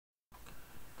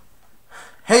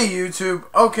Hey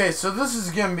YouTube, okay, so this is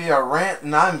going to be a rant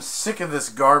and I'm sick of this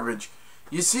garbage.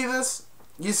 You see this?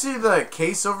 You see the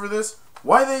case over this?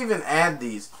 Why they even add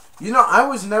these? You know, I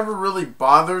was never really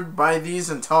bothered by these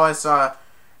until I saw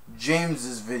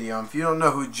James's video. If you don't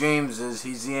know who James is,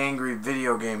 he's the angry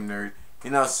video game nerd.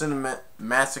 You know, Cinema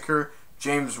Massacre,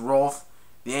 James Rolfe,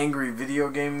 the angry video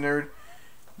game nerd.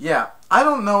 Yeah, I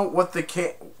don't know what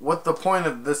the point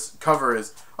of this cover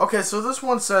is. Okay, so this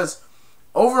one says,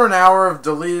 over an hour of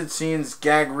deleted scenes,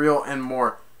 gag reel, and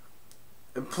more.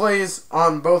 It plays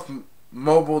on both of your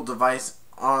mobile devices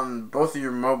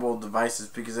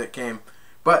because it came.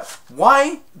 But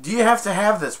why do you have to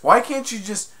have this? Why can't you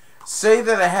just say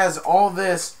that it has all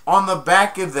this on the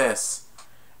back of this?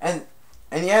 And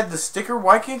you add the sticker?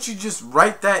 Why can't you just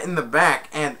write that in the back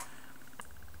and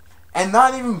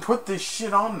not even put this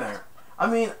shit on there? I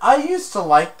mean, I used to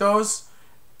like those,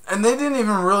 and they didn't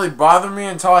even really bother me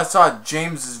until I saw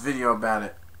James's video about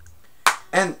it.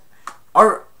 And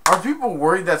are people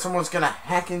worried that someone's gonna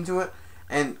hack into it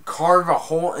and carve a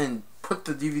hole and put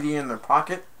the DVD in their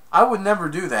pocket? I would never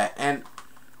do that. And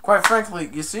quite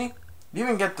frankly, you see, you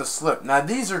even get the slip. Now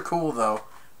these are cool though,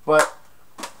 but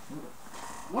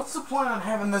what's the point on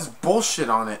having this bullshit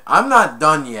on it? I'm not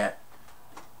done yet.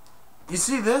 You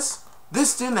see this?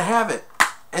 This didn't have it.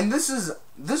 And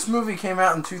this movie came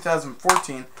out in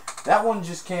 2014. That one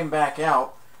just came back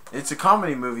out. It's a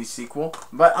comedy movie sequel.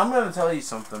 But I'm going to tell you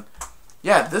something.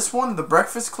 Yeah, this one, The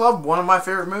Breakfast Club, one of my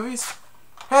favorite movies,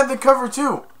 had the cover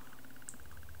too.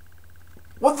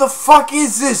 What the fuck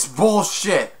is this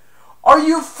bullshit? Are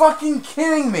you fucking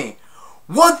kidding me?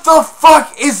 What the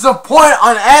fuck is the point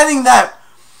on adding that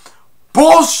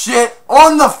bullshit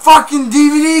on the fucking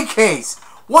DVD case?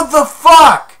 What the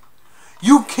fuck?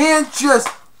 You can't just...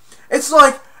 It's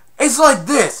like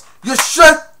this. You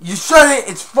shut it,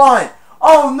 it's fine.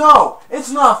 Oh no, it's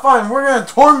not fine. We're gonna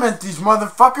torment these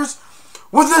motherfuckers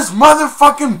with this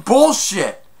motherfucking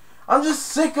bullshit. I'm just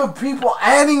sick of people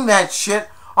adding that shit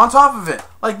on top of it.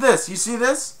 Like this. You see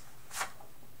this?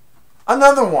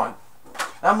 Another one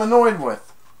I'm annoyed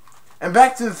with. And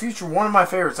Back to the Future, one of my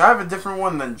favorites. I have a different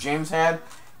one than James had.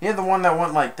 He had the one that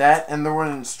went like that, and there were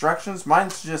instructions.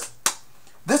 Mine's just...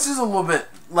 This is a little bit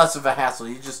less of a hassle.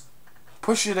 You just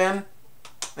push it in,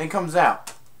 and it comes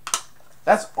out.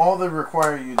 That's all they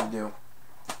require you to do.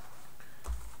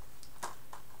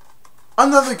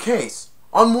 Another case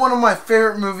on one of my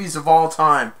favorite movies of all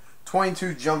time,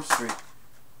 22 Jump Street.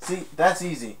 See, that's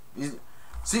easy.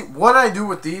 See, what I do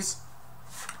with these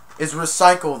is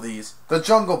recycle these. The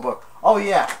Jungle Book. Oh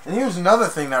yeah, and here's another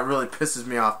thing that really pisses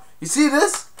me off. You see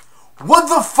this? What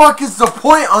the fuck is the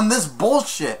point on this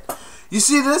bullshit? You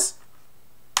see this?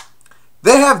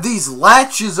 They have these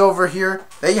latches over here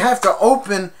that you have to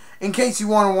open in case you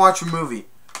want to watch a movie.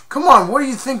 Come on, what are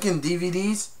you thinking,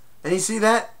 DVDs? And you see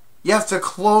that? You have to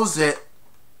close it.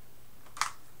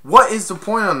 What is the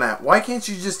point on that? Why can't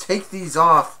you just take these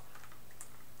off?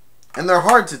 And they're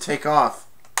hard to take off.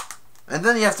 And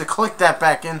then you have to click that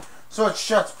back in so it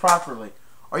shuts properly.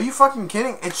 Are you fucking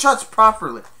kidding? It shuts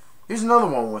properly. Here's another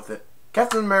one with it.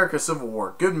 Captain America Civil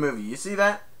War. Good movie. You see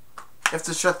that? You have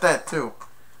to shut that too.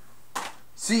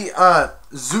 See,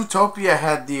 Zootopia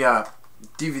had the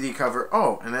DVD cover.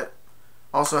 Oh, and it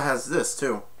also has this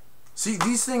too. See,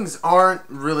 these things aren't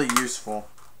really useful.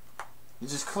 You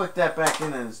just click that back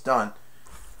in and it's done.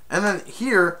 And then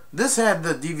here, this had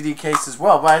the DVD case as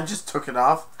well, but I just took it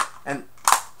off and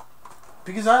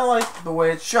because I like the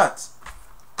way it shuts.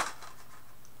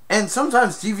 And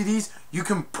sometimes DVDs you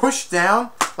can push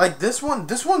down, like this one.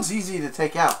 This one's easy to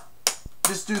take out.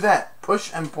 Just do that.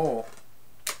 Push and pull.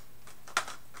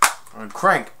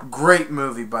 Crank. Great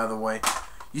movie, by the way.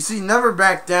 You see, Never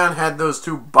Back Down had those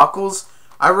two buckles.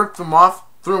 I ripped them off,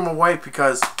 threw them away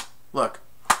because, look.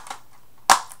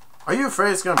 Are you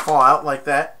afraid it's going to fall out like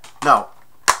that? No.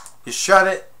 You shut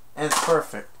it, and it's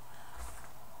perfect.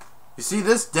 You see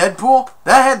this? Deadpool?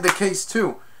 That had the case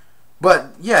too.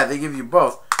 But, yeah, they give you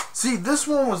both. See, this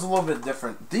one was a little bit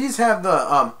different. These have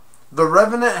the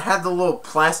Revenant had the little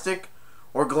plastic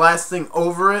or glass thing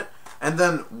over it, and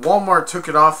then Walmart took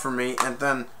it off for me and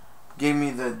then gave me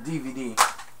the DVD.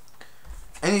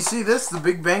 And you see this, The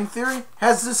Big Bang Theory,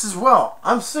 has this as well.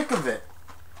 I'm sick of it.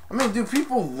 I mean, do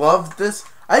people love this?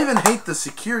 I even hate the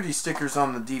security stickers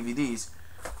on the DVDs.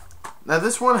 Now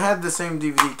this one had the same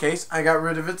DVD case. I got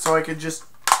rid of it so I could just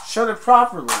shut it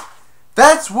properly.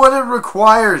 That's what it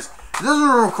requires. It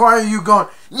doesn't require you going,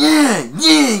 yeah,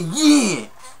 yeah, yeah. It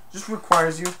just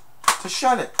requires you to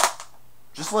shut it.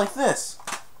 Just like this.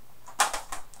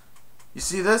 You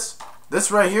see this?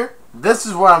 This right here? This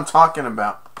is what I'm talking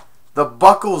about. The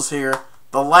buckles here,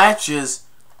 the latches,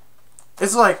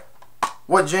 It's like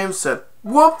what James said.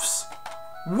 Whoops.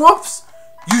 Whoops.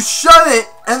 You shut it,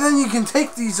 and then you can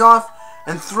take these off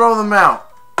and throw them out.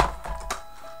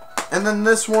 And then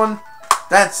this one,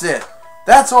 that's it.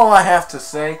 That's all I have to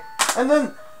say. And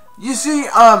then, you see,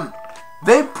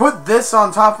 they put this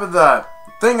on top of the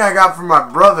thing I got from my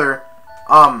brother.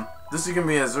 This is going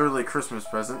to be his early Christmas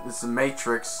present. It's the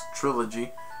Matrix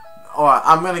trilogy. Oh,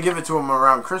 I'm going to give it to him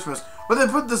around Christmas. But they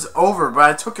put this over, but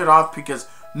I took it off because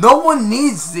no one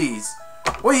needs these.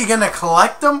 What, are you going to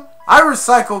collect them? I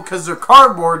recycle because they're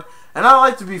cardboard, and I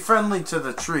like to be friendly to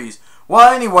the trees.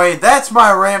 Well, anyway, that's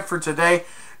my rant for today.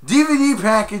 DVD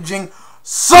packaging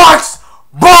sucks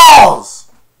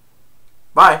balls!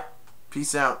 Bye.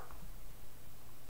 Peace out.